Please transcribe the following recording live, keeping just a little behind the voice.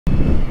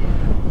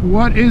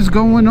What is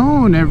going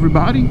on,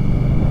 everybody?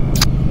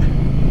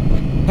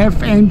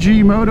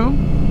 F.N.G. Moto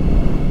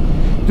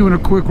doing a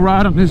quick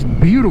ride on this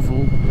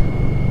beautiful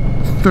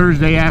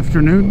Thursday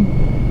afternoon.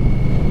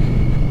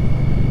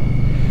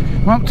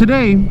 Well,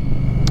 today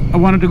I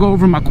wanted to go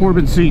over my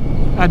Corbin seat.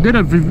 I did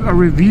a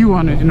review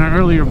on it in an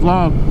earlier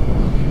vlog,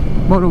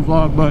 moto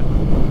vlog, but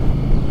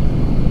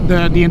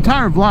the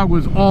entire vlog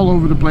was all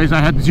over the place.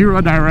 I had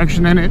zero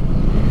direction in it.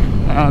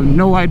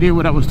 No idea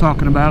what I was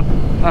talking about.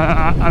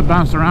 I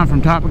bounced around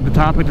from topic to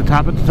topic to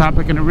topic to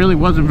topic, and it really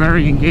wasn't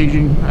very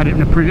engaging. I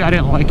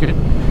didn't like it.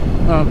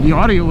 The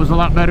audio was a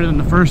lot better than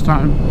the first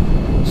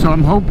time, so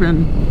I'm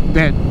hoping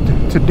that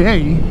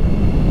today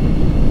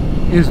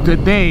is the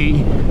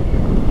day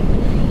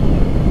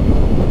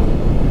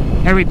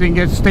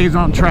everything stays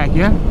on track.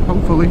 Yeah,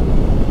 hopefully.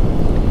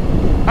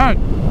 All right.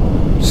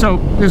 So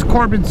this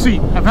Corbin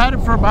seat, I've had it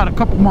for about a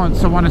couple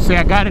months. I want to say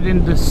I got it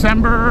in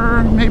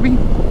December, maybe.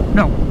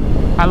 No,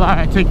 I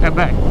lie. I take that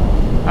back.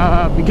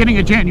 Beginning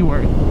of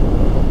January,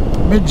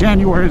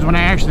 mid-January is when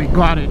I actually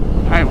got it.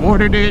 I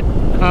ordered it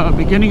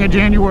beginning of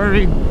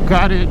January,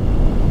 got it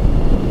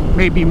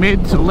maybe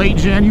mid to late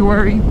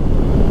January,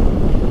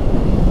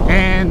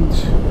 and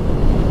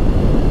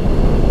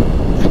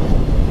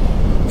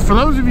for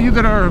those of you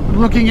that are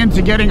looking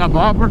into getting a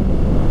bobber,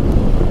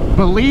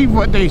 believe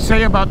what they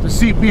say about the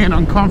seat being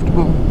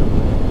uncomfortable.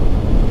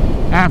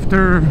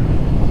 After,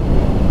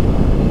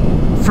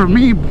 for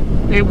me,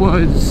 it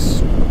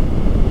was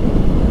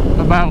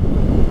about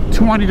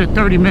 20 to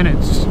 30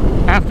 minutes.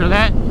 After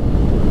that,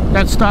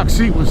 that stock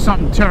seat was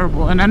something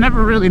terrible, and I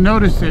never really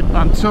noticed it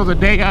until the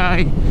day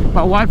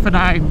my wife and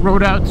I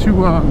rode out to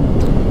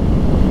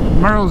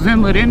Merle's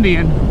Inlet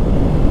Indian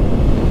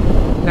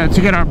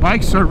to get our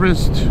bike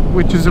serviced,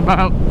 which is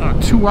about a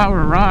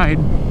 2-hour ride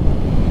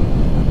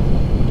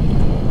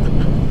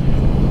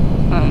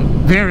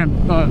there, and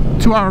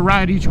 2-hour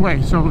ride each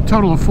way, so a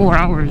total of 4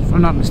 hours if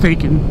I'm not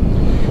mistaken.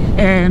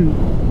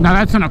 And now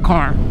that's in a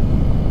car.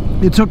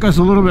 It took us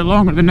a little bit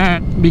longer than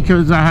that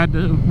because I had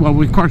to, well,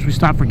 of course we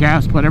stopped for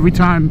gas, but every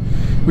time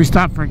we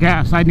stopped for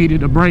gas I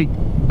needed a break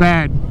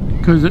bad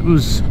because it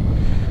was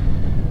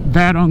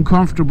that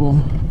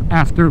uncomfortable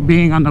after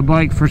being on the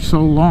bike for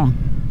so long.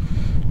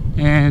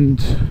 And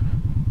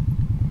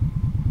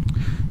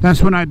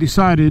that's when I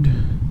decided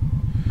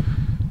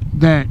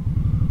that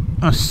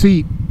a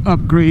seat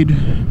upgrade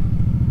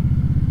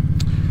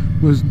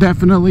was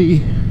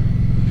definitely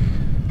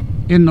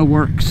in the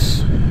works.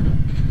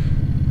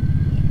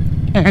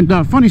 And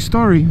funny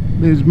story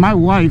is my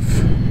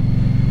wife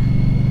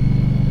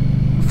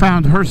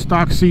found her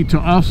stock seat to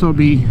also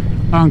be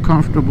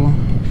uncomfortable,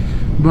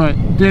 but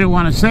didn't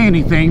want to say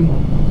anything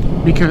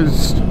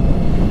because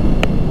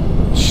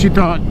she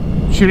thought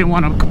she didn't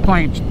want to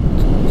complain.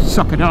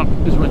 Suck it up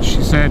is what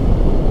she said,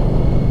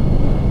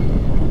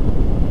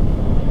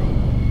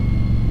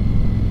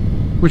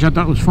 which I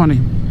thought was funny.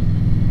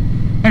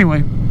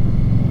 Anyway,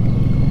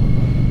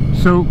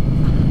 so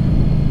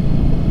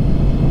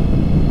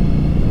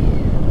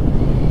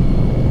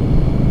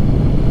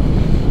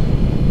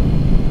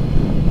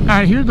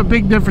here's the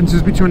big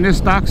differences between this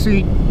stock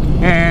seat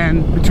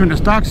and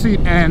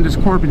this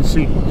Corbin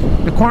seat.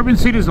 The Corbin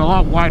seat is a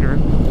lot wider.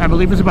 I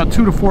believe it's about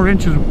 2 to 4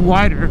 inches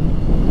wider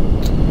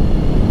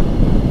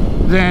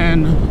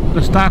than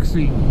the stock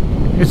seat.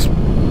 It's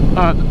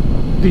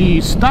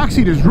the stock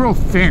seat is real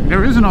thin.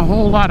 There isn't a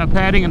whole lot of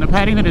padding, and the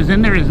padding that is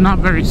in there is not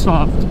very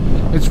soft.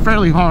 It's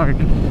fairly hard.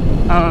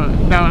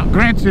 Now,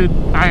 granted,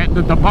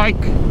 the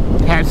bike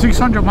had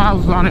 600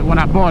 miles on it when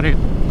I bought it,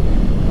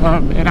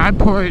 and I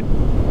put,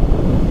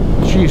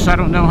 geez, I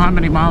don't know how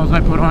many miles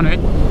I put on it.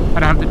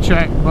 I'd have to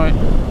check, but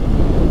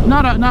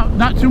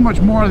not too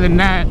much more than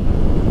that.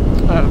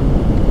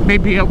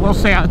 Maybe we'll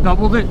say I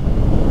doubled it.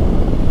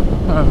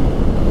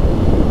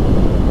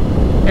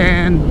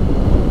 And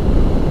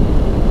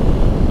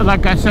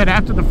like I said,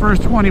 after the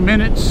first 20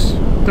 minutes,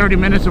 30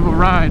 minutes of a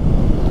ride,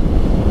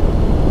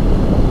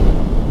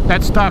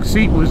 that stock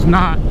seat was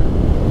not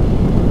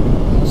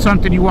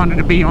something you wanted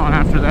to be on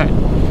after that.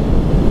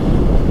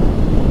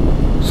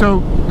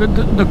 So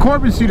the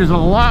Corbin seat is a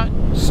lot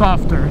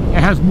softer.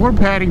 It has more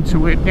padding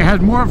to it. It has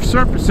more of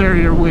surface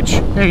area, which,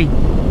 hey,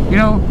 you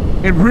know,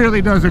 it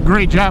really does a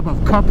great job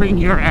of cupping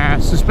your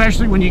ass,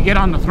 especially when you get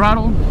on the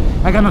throttle.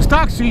 Like on the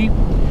stock seat,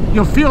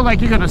 you'll feel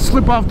like you're gonna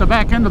slip off the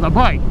back end of the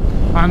bike.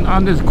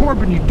 On this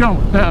Corbin, you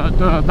don't.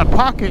 The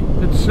pocket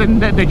that's in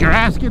that your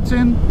ass gets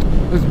in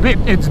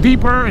it's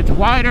deeper, it's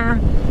wider,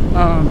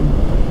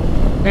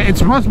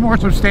 it's much more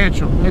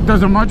substantial. It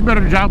does a much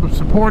better job of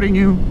supporting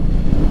you.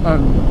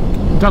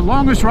 The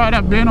longest ride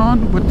I've been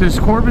on with this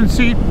Corbin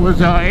seat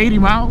was 80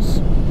 miles,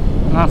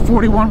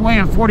 40 one way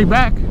and 40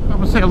 back. I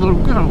would say a little,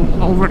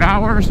 over an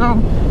hour or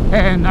so,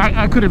 and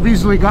I could have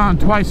easily gone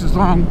twice as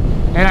long,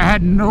 and I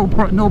had no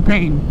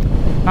pain.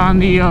 On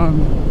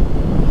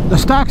the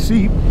stock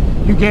seat,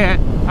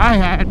 I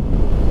had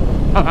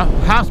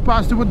hot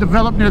spots that would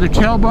develop near the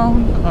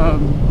tailbone.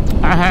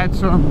 I had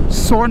some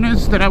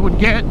soreness that I would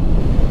get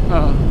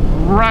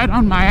right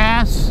on my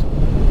ass.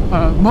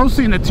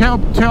 mostly in the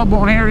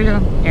tailbone area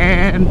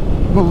and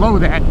below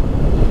that.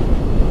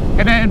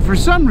 And then for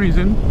some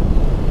reason,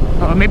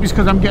 maybe it's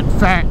because I'm getting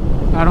fat,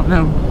 I don't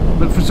know,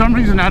 but for some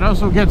reason I'd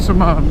also get some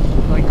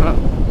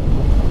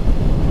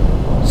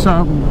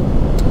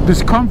some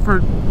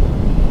discomfort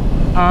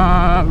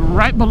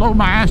right below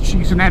my ass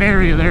cheeks in that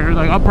area there,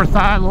 like upper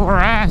thigh, lower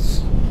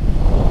ass.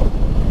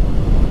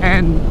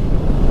 And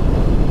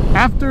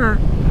after,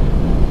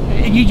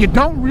 you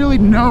don't really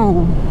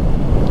know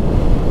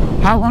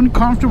how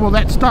uncomfortable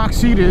that stock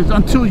seat is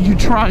until you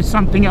try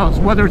something else,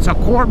 whether it's a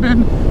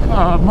Corbin,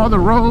 Mother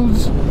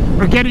Rose,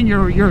 or getting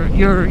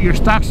your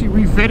stock seat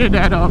refitted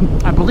at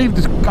I believe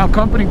this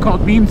company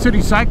called Bean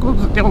City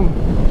Cycles. They'll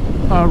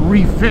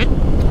refit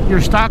your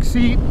stock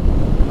seat,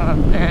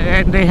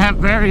 and they have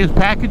various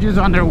packages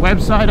on their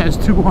website as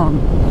to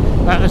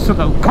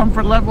the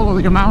comfort level,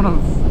 or the amount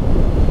of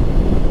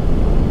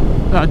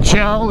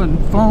gel and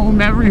foam,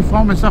 memory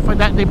foam and stuff like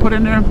that they put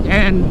in there.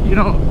 And you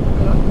know,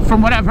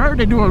 from what I've heard,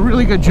 they do a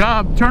really good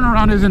job.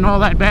 Turnaround isn't all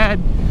that bad,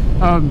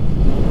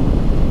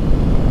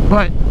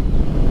 but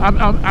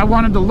I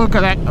wanted to look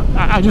at that.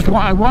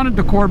 I wanted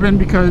the Corbin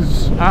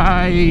because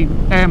I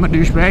am a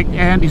douchebag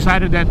and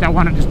decided that I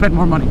wanted to spend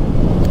more money.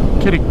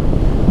 Kidding.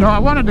 No, I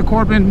wanted the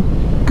Corbin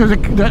because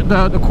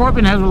the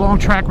Corbin has a long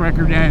track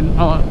record and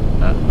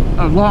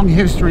a long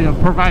history of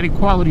providing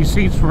quality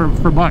seats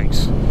for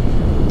bikes.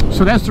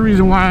 So that's the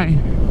reason why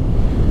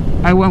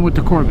I went with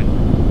the Corbin.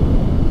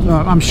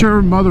 I'm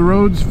sure Mother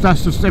Roads, if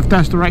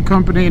that's the right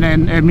company,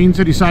 and Mean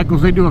City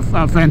Cycles, they do a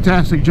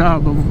fantastic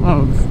job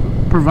of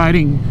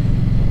providing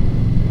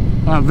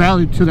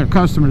value to their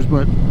customers.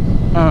 But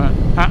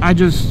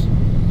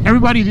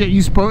everybody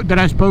that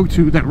I spoke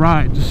to that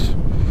rides,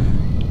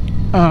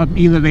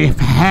 either they've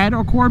had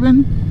a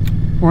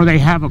Corbin or they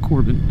have a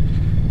Corbin,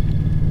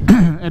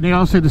 and they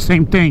all say the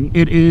same thing: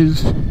 it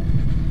is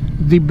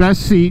the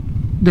best seat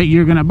that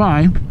you're gonna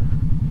buy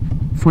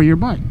for your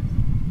bike.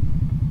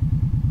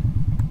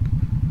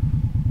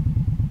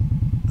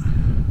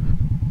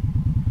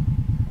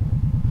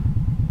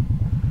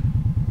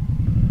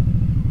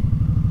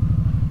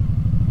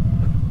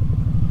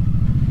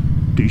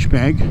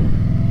 Douchebag.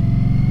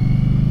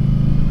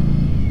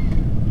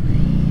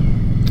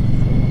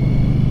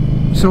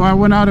 So I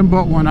went out and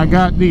bought one. I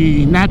got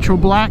the natural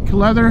black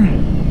leather,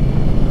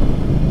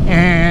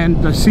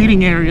 and the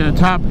seating area at the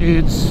top,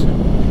 it's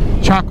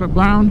chocolate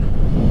brown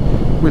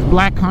with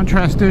black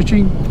contrast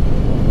stitching.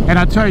 And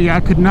I tell you, I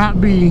could not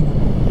be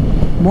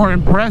more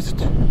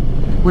impressed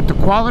with the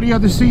quality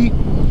of the seat.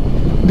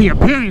 The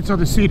appearance of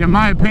the seat, in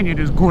my opinion,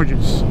 is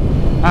gorgeous.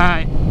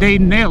 They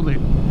nailed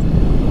it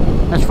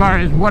as far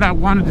as what I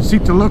wanted the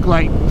seat to look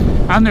like.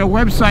 On their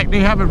website, they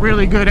have a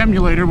really good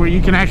emulator where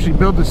you can actually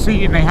build the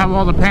seat, and they have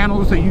all the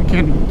panels that you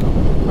can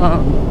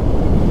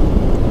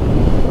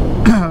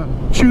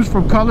choose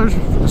from colors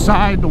for the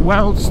side, the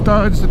weld,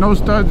 studs, the no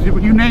studs,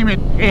 you name it,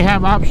 they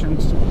have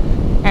options.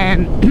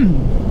 And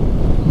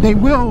they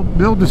will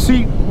build the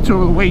seat to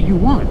the way you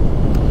want.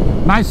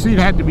 My seat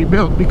had to be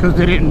built because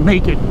they didn't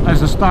make it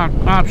as a stock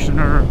option,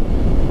 or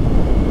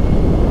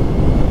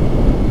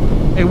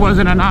it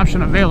wasn't an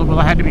option available.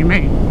 It had to be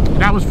made,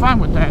 and I was fine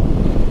with that.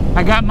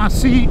 I got my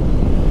seat,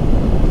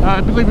 I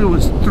believe it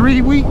was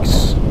 3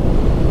 weeks.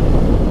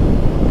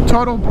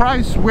 Total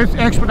price with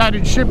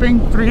expedited shipping,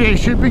 3-day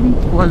shipping,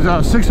 was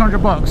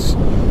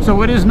 $600.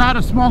 So it is not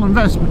a small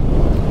investment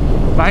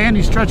by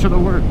any stretch of the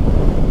word.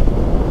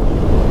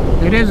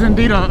 It is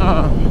indeed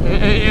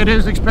it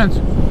is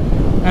expensive,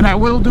 and I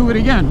will do it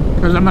again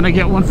because I'm gonna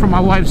get one for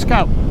my wife's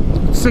Scout.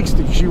 It's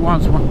 60, she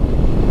wants one,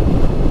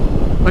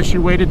 but she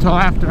waited till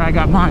after I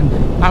got mine.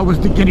 I was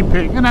the guinea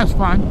pig, and that's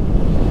fine.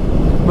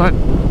 But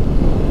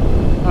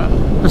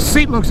the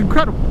seat looks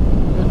incredible.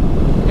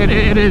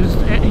 It is.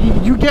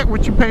 You get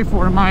what you pay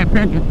for, in my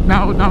opinion.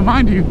 Now,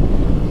 mind you,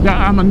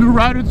 I'm a new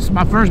rider. This is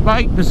my first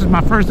bike. This is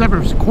my first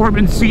ever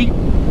Corbin seat.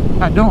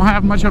 I don't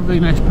have much of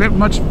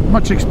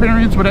much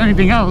experience with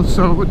anything else.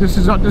 So this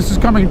is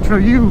coming to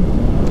you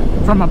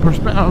from a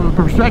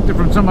perspective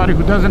from somebody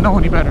who doesn't know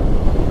any better.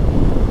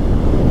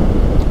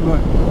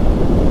 But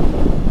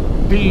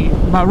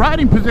my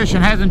riding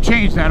position hasn't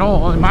changed at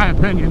all, in my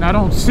opinion. I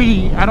don't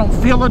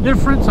feel a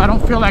difference. I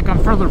don't feel like I'm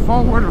further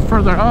forward or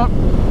further up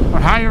or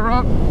higher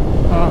up.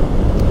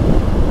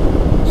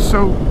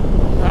 So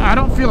I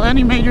don't feel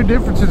any major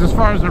differences as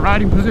far as the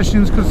riding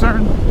position is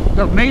concerned.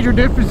 The major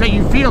difference that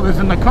you feel is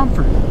in the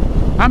comfort.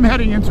 I'm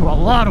heading into a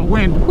lot of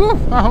wind. Whew,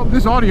 I hope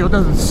this audio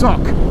doesn't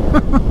suck.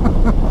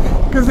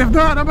 Because if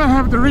not, I'm gonna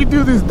have to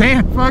redo this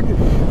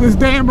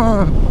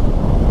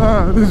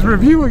this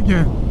review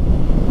again.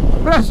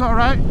 But that's all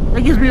right.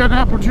 It gives me an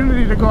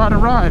opportunity to go out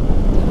and ride.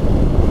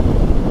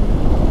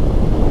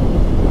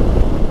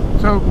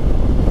 So,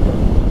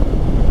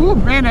 oh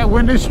man, that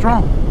wind is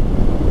strong.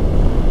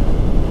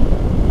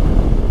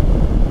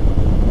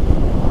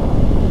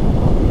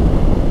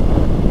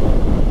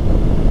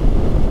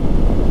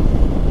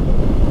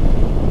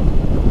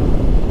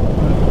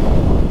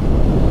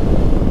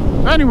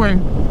 Anyway,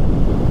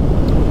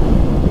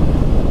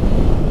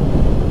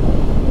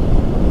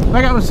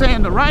 like I was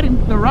saying, the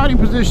riding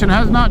position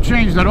has not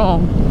changed at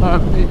all.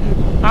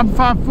 I'm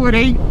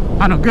 5'8"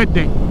 on a good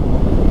day.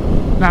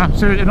 Now,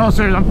 in all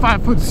seriousness, I'm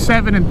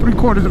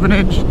 5'7"3/4 of an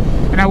inch,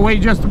 and I weigh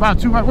just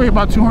about I weigh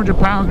about 200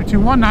 pounds,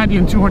 between 190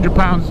 and 200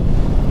 pounds,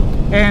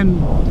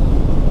 and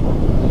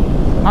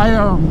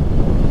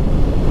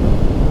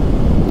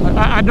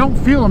I don't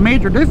feel a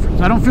major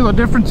difference. I don't feel a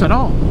difference at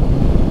all.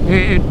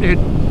 In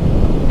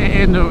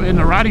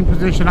the riding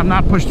position, I'm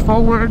not pushed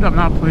forward, I'm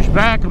not pushed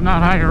back, I'm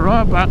not higher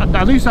up.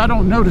 At least I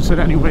don't notice it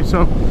anyway,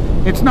 so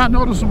it's not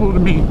noticeable to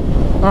me.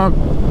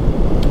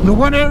 The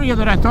one area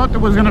that I thought that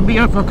was going to be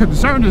of a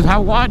concern is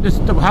how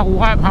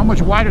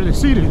much wider the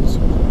seat is.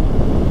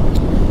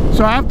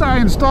 So after I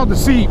installed the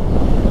seat,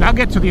 and I'll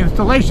get to the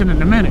installation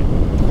in a minute,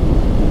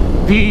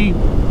 the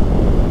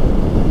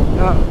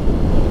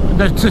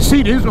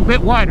seat is a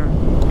bit wider,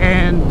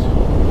 and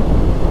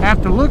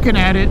after looking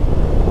at it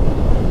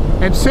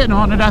and sitting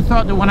on it, I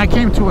thought that when I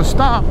came to a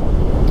stop,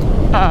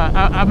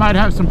 I might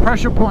have some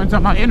pressure points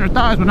on my inner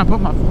thighs when I put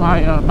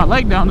my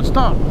leg down to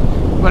stop,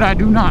 but I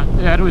do not.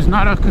 That was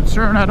not a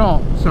concern at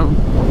all. So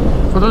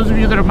for those of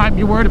you that might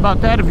be worried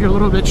about that, if you're a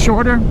little bit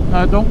shorter,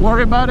 don't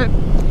worry about it.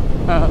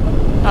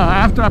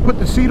 After I put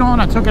the seat on,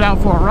 I took it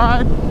out for a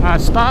ride, I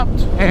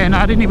stopped, and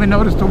I didn't even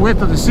notice the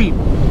width of the seat.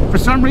 For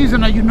some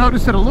reason, you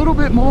notice it a little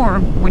bit more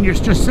when you're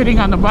just sitting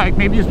on the bike.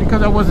 Maybe it's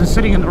because I wasn't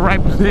sitting in the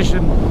right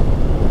position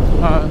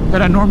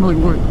that I normally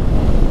would.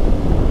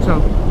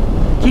 So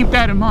keep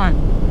that in mind.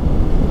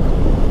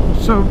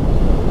 So,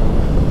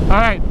 all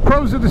right,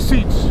 pros of the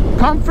seats.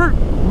 Comfort,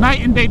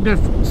 night and day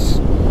difference.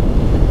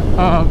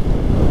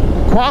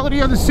 Quality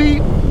of the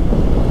seat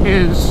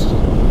is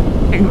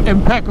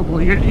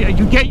impeccable.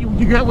 You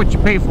get what you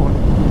pay for.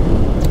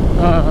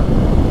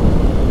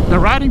 The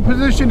riding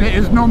position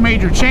is no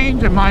major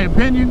change, in my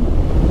opinion.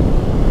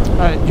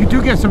 You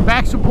do get some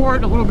back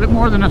support, a little bit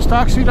more than a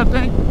stock seat, I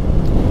think.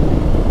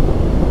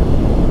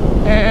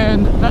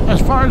 And as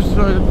far as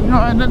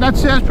and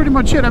that's pretty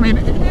much it. I mean,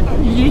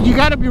 you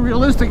got to be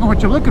realistic in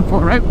what you're looking for,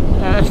 right?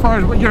 As far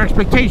as what your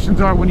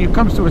expectations are when it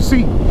comes to a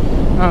seat.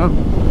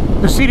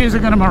 The seat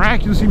isn't going to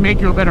miraculously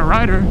make you a better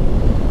rider.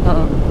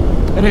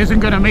 It isn't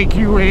going to make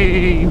you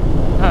a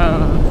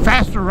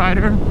faster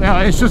rider.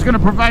 It's just going to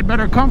provide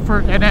better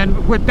comfort, and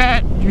then with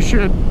that, you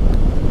should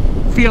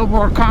feel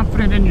more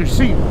confident in your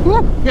seat.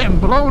 Woo, getting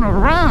blown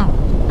around.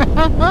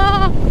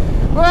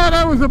 Well,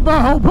 that was a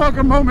whole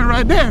pucker moment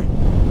right there.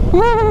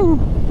 Woo!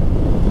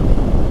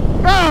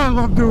 Oh, I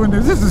love doing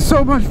this. This is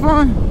so much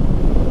fun.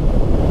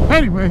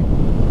 Anyway,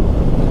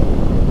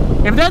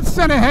 if that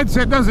center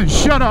headset doesn't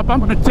shut up, I'm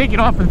going to take it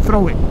off and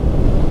throw it.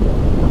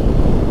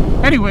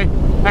 Anyway,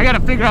 I got to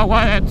figure out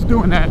why that's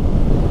doing that.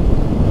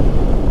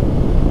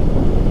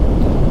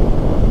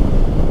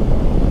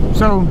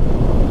 So,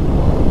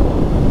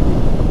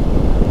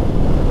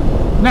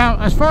 now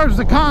as far as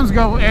the cons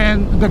go,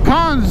 and the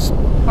cons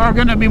are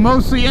going to be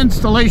mostly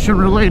installation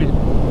related,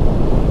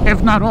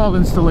 if not all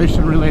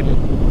installation related.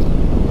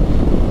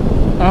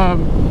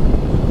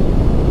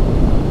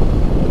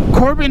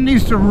 Corbin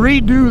needs to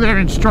redo their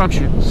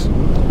instructions.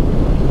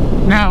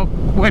 Now,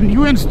 when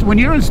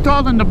you're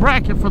installing the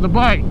bracket for the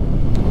bike,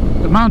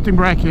 the mounting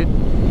bracket,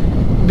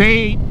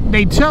 they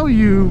tell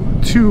you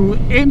to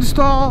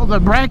install the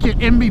bracket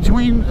in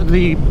between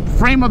the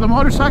frame of the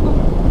motorcycle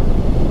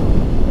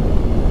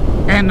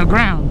and the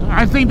ground.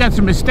 I think that's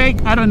a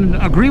mistake. I don't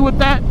agree with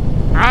that.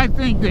 I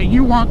think that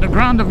you want the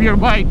ground of your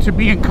bike to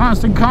be in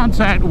constant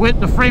contact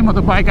with the frame of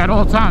the bike at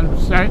all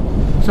times, right?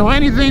 So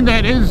anything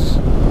that is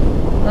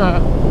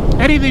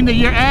anything that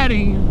you're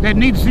adding that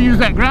needs to use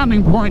that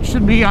grounding point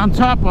should be on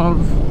top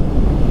of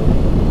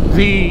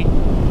the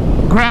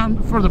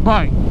ground for the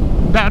bike.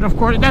 That, of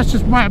course, that's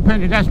just my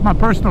opinion. That's my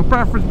personal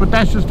preference, but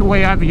that's just the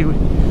way I view it.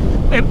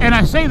 And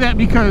I say that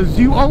because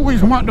you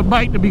always want the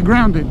bike to be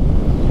grounded.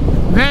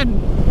 Then,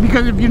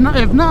 because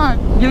if not,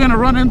 you're going to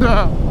run into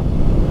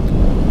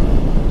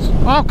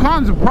all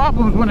kinds of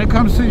problems when it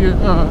comes to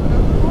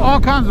all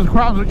kinds of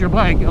problems with your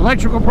bike,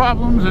 electrical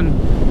problems, and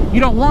you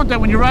don't want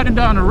that when you're riding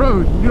down the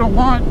road. You don't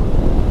want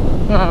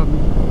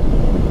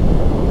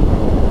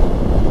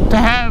to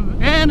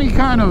have any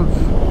kind of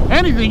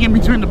anything in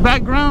between the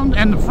background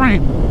and the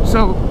frame.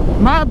 So,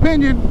 my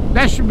opinion,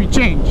 that should be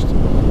changed,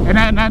 and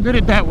I did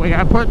it that way.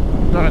 I put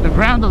the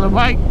ground of the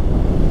bike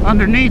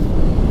underneath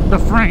the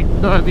frame,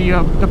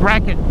 the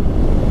bracket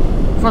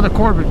for the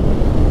Corbin.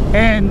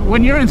 And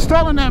when you're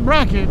installing that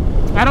bracket,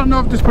 I don't know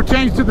if this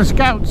pertains to the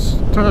Scouts,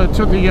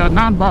 to the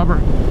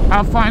non-bobber.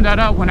 I'll find that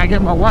out when I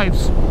get my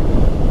wife's.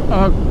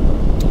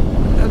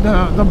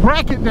 The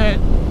bracket that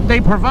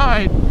they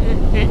provide,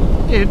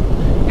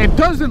 it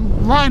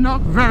doesn't line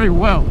up very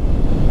well.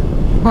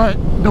 But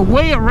the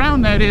way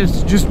around that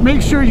is just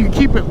make sure you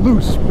keep it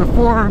loose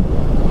before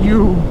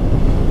you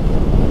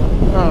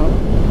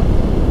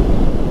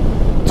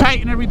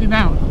tighten everything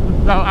down,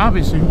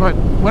 obviously. But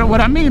what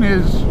I mean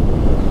is,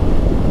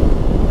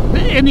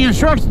 in the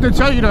instructions they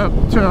tell you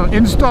to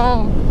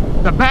install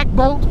the back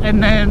bolt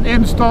and then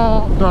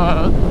install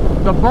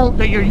the bolt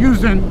that you're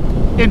using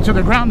into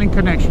the grounding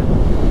connection.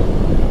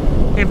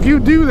 if you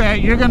do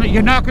that,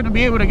 you're not gonna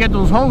be able to get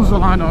those holes to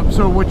line up.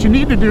 So what you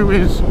need to do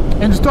is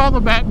install the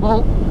back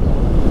bolt,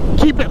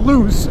 keep it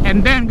loose,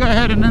 and then go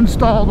ahead and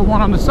install the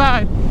one on the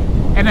side,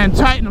 and then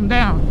tighten them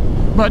down.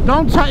 But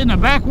don't tighten the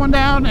back one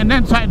down and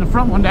then tighten the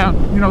front one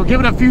down. You know, give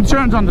it a few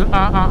turns on the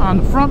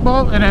front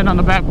bolt and then on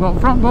the back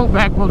bolt. Front bolt,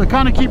 back bolt, to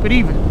kind of keep it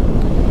even.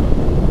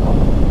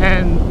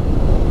 And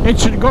it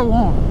should go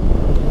on.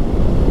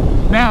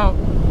 Now,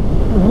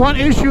 one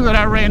issue that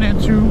I ran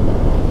into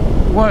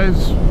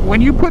was when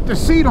you put the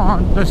seat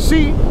on,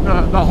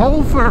 the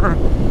hole for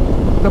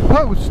the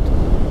post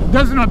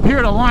doesn't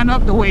appear to line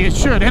up the way it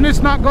should, and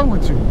it's not going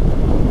to.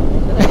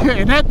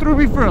 And that threw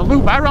me for a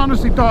loop. I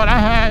honestly thought I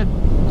had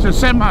to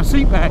send my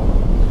seat back,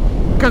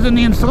 because in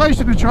the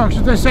installation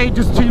instructions they say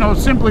just, you know,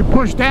 simply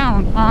push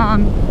down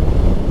on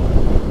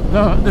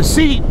the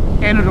seat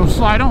and it'll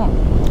slide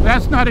on.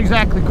 That's not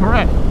exactly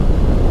correct.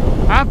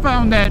 I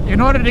found that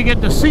in order to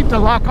get the seat to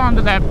lock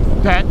onto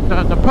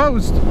the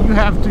post, you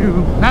have to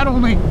not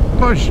only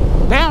push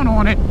down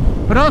on it,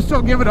 but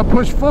also give it a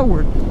push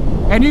forward.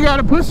 And you got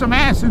to put some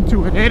ass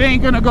into it. It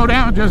ain't gonna go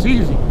down just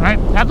easy, right?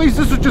 At least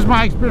this was just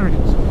my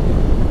experience.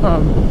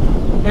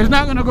 It's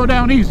not gonna go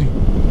down easy.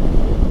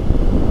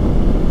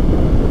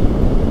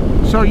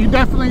 So you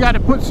definitely got to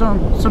put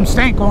some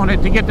stank on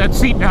it to get that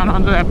seat down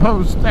onto that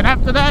post, and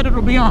after that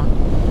it'll be on.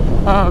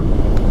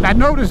 I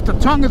noticed the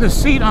tongue of the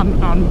seat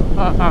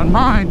on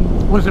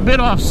mine was a bit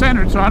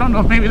off-centered, so I don't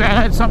know if maybe that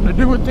had something to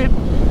do with it.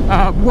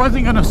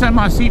 Wasn't going to send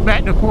my seat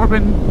back to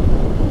Corbin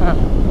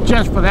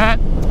just for that.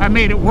 I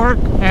made it work,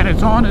 and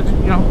it's on. As,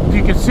 you know, as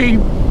you can see.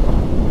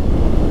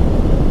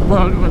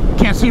 Well, you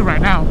can't see right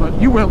now,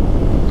 but you will.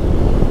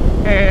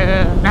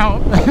 Now,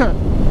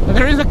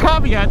 there is a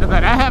caveat to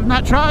that. I have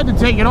not tried to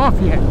take it off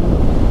yet,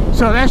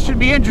 so that should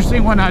be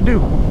interesting when I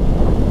do.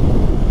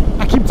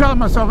 I keep telling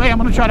myself, hey, I'm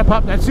going to try to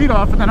pop that seat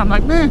off, and then I'm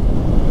like, man,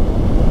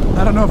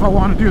 I don't know if I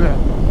want to do that.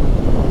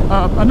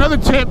 Another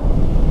tip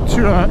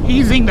to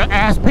easing the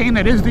ass pain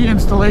that is the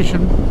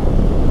installation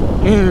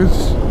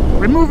is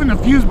removing the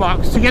fuse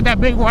box to get that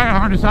big wire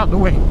harness out the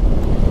way.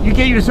 You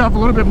get yourself a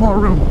little bit more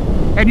room,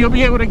 and you'll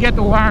be able to get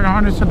the wire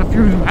harness and the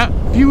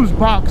fuse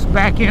box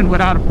back in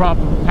without a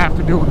problem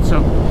after doing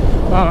so.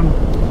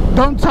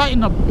 Don't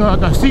tighten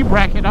the seat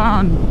bracket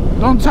on.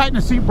 Don't tighten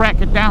the seat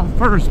bracket down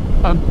first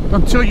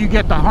until you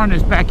get the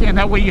harness back in.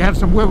 That way you have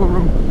some wiggle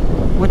room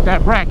with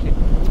that bracket.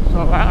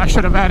 So I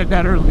should have added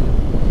that earlier.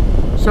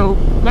 So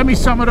let me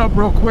sum it up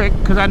real quick,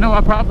 because I know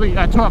I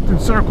talked in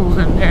circles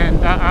and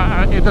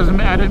it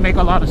didn't make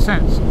a lot of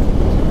sense.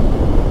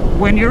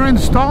 When you're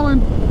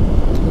installing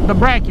the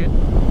bracket,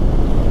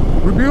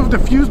 remove the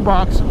fuse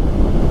box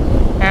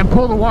and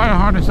pull the wire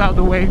harness out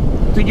the way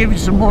to give you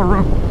some more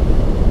room.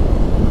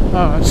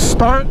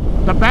 Start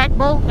the back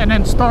bolt and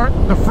then start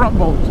the front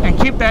bolt and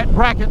keep that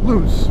bracket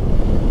loose.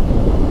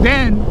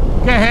 Then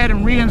go ahead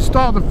and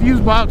reinstall the fuse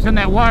box and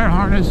that wire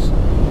harness,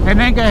 and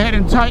then go ahead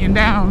and tighten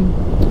down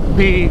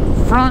the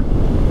front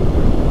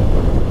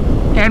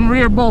and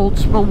rear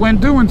bolts. But when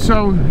doing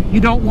so,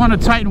 you don't want to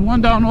tighten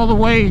one down all the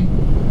way,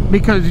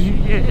 because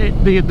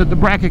the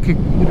bracket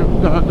can, you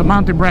know, the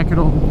mounting bracket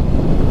will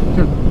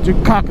to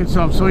cock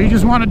itself. So you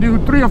just want to do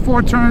 3 or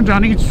 4 turns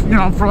on each, you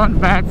know, front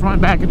and back,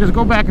 and just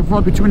go back and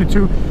forth between the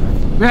two.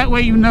 That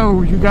way you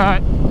know you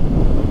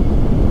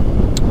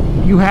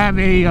have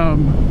a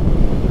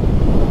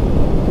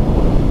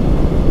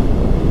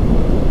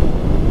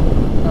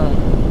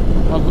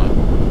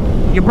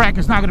your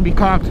bracket's not going to be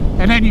cocked,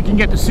 and then you can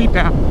get the seat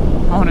down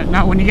on it.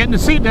 Now when you're getting the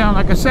seat down,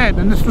 like I said,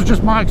 and this was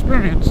just my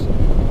experience,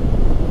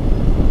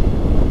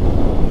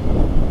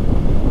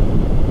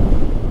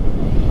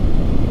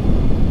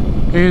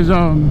 is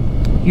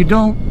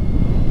you're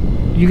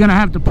gonna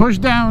have to push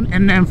down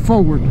and then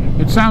forward.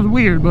 It sounds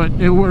weird, but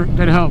it worked.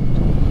 It helped.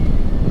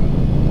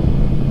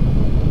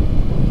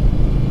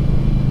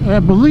 I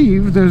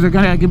believe there's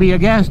gonna be a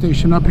gas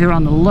station up here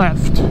on the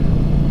left.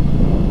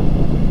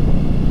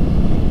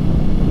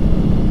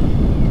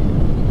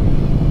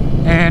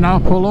 And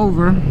I'll pull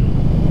over.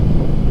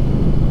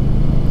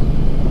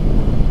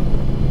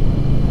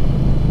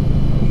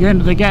 Get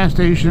into the gas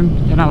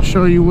station and I'll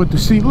show you what the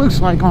seat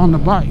looks like on the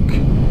bike,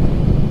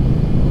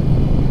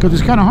 because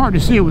it's kind of hard to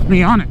see it with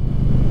me on it,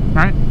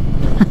 right?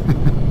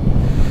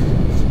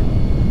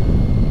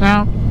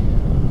 Now,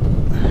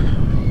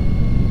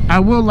 I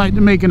would like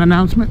to make an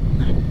announcement.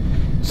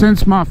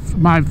 Since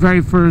my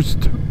very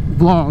first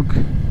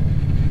vlog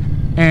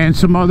and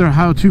some other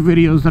how-to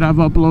videos that I've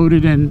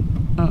uploaded and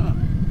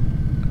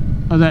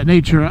of that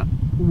nature, I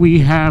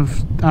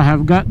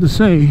have got to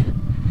say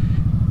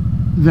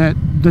that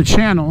the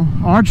channel,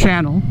 our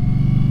channel,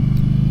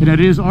 and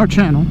it is our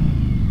channel,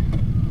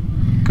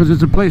 because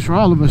it's a place for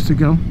all of us to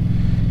go,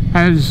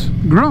 has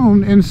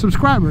grown in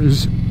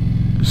subscribers.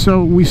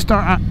 So we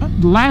start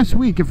last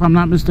week, if I'm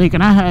not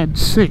mistaken, I had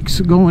 6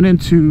 going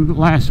into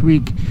last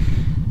week,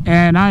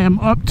 and I am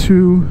up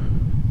to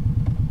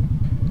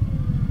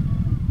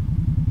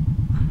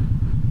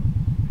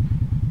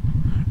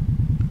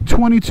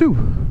 22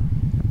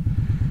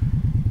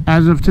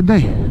 as of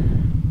today.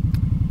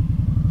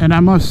 And I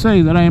must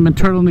say that I am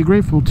eternally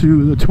grateful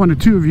to the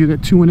 22 of you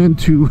that tune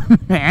into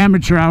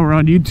Amateur Hour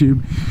on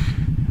YouTube.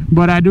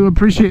 But I do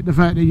appreciate the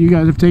fact that you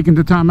guys have taken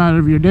the time out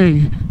of your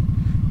day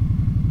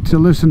to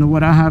listen to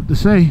what I have to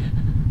say.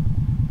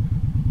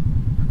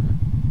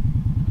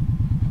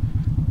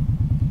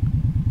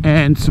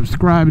 And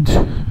subscribed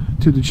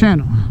to the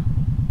channel.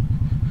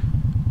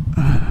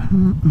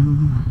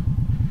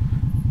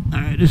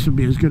 Alright, this will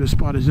be as good a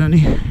spot as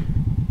any.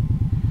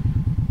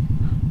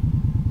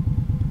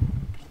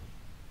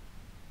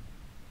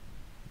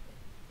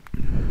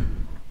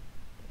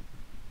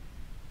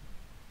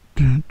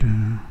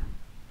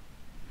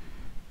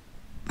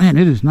 Man,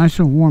 it is nice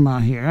and warm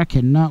out here. I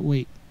cannot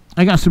wait.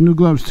 I got some new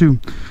gloves too.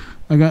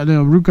 I got the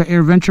Ruka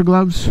Air Venture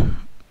gloves,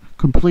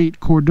 complete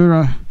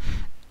Cordura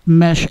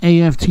mesh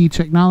AFT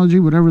technology,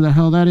 whatever the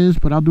hell that is,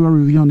 but I'll do a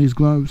review on these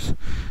gloves.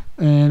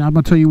 And I'm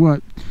gonna tell you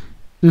what,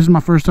 this is my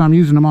first time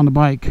using them on the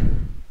bike,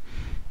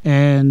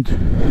 and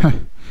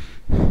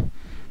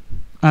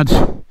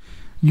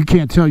you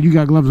can't tell you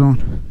got gloves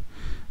on.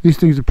 These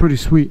things are pretty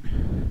sweet.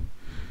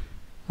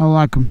 I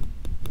like them.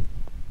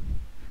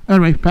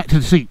 Anyway, back to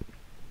the seat.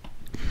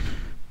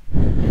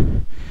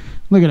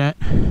 Look at that.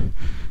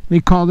 They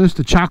call this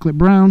the chocolate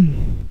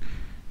brown,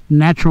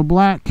 natural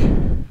black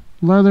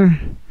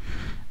leather,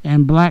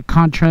 and black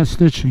contrast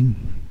stitching.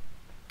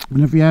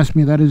 And if you ask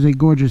me, that is a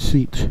gorgeous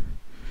seat.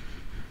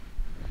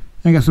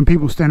 I got some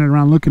people standing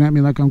around looking at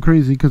me like I'm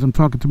crazy because I'm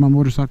talking to my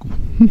motorcycle.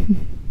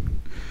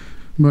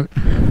 But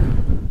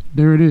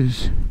there it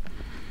is.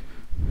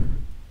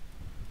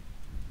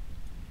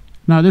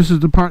 Now this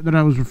is the part that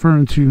I was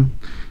referring to.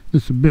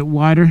 It's a bit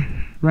wider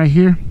right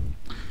here.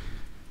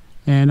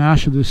 And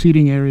actually the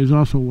seating area is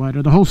also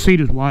wider. The whole seat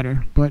is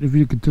wider, but if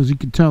you could, as you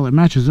can tell, it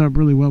matches up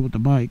really well with the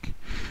bike.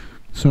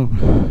 So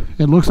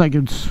it looks like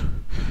it's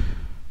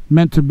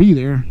meant to be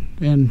there.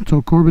 And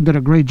so Corbin did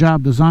a great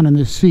job designing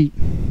this seat.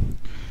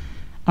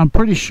 I'm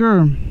pretty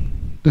sure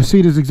the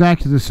seat is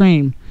exactly the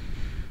same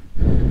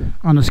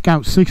on the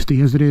Scout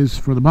 60 as it is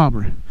for the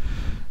Bobber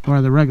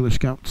or the regular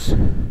Scouts.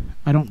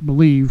 I don't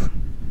believe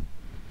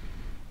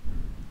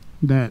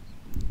that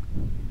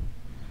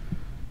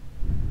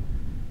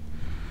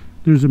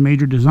there's a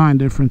major design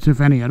difference,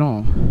 if any at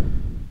all.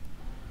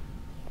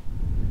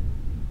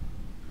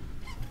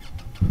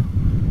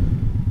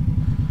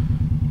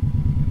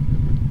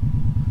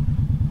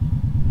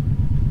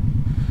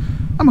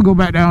 I'm gonna go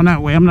back down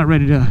that way. I'm not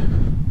ready to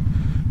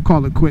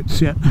call it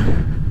quits yet.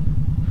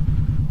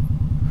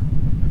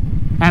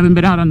 I haven't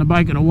been out on the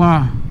bike in a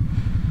while.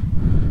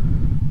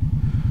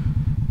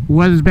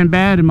 Weather's been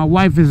bad and my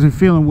wife isn't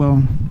feeling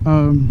well.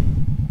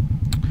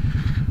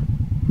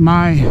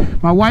 My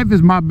wife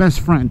is my best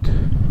friend,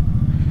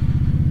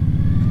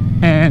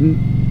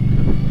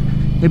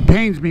 and it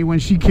pains me when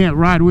she can't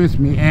ride with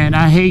me, and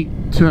I hate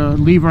to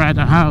leave her at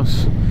the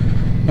house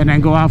and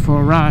then go out for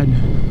a ride,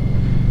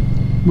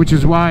 which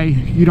is why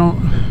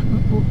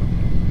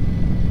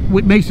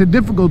what makes it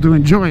difficult to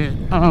enjoy it.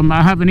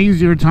 I have an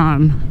easier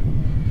time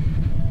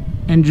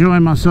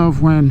enjoying myself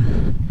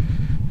when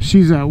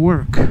she's at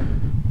work.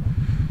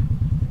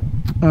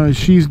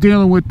 She's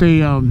dealing with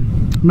a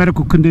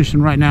medical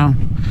condition right now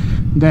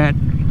that,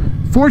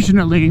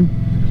 fortunately,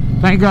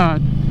 thank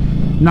God,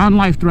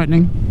 non-life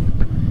threatening.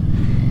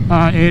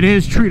 It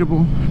is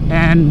treatable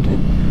and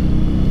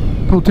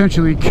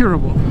potentially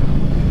curable,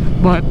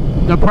 but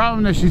the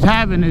problem that she's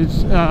having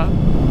is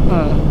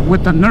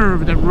with the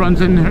nerve that runs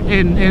in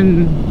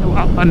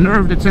a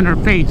nerve that's in her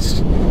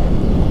face,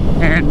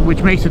 and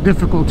which makes it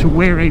difficult to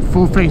wear a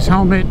full face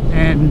helmet.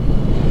 And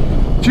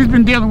she's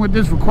been dealing with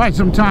this for quite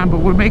some time,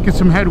 but we're making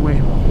some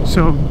headway.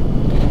 So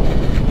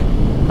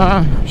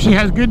she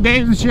has good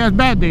days and she has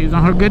bad days.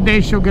 On her good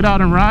days, she'll get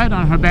out and ride.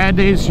 On her bad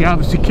days, she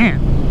obviously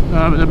can't.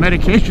 The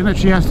medication that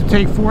she has to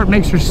take for it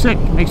makes her sick,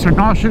 makes her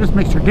nauseous,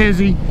 makes her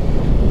dizzy.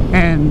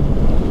 And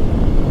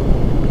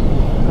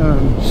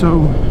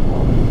so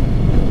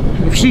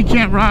if she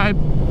can't ride,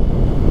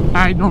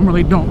 I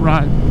normally don't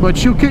ride. But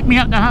she'll kick me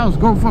out the house,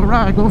 go for a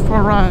ride, go for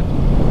a ride.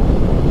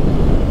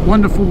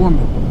 Wonderful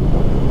woman.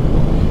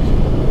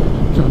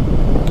 So,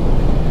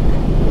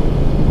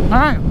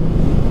 alright,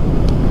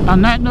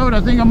 on that note,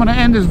 I think I'm going to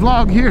end this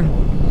vlog here.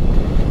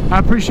 I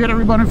appreciate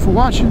everybody for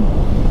watching.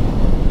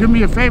 Do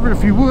me a favor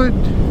if you would,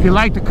 if you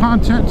like the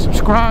content,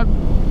 subscribe,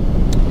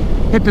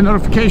 hit the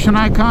notification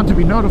icon to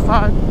be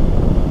notified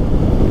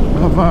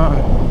of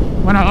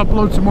when I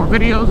upload some more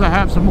videos. I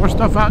have some more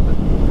stuff out,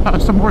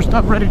 some more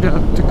stuff ready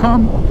to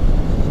come.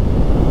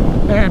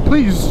 And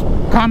please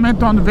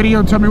comment on the video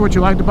and tell me what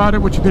you liked about it,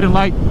 what you didn't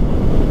like,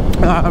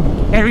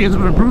 areas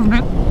of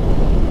improvement.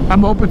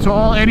 I'm open to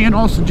any and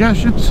all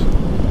suggestions.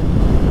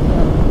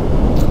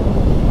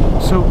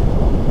 So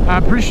I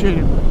appreciate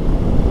it.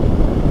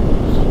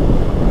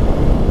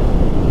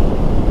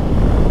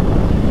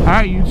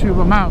 Alright, YouTube,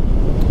 I'm out.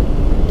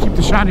 Keep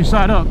the shiny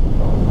side up.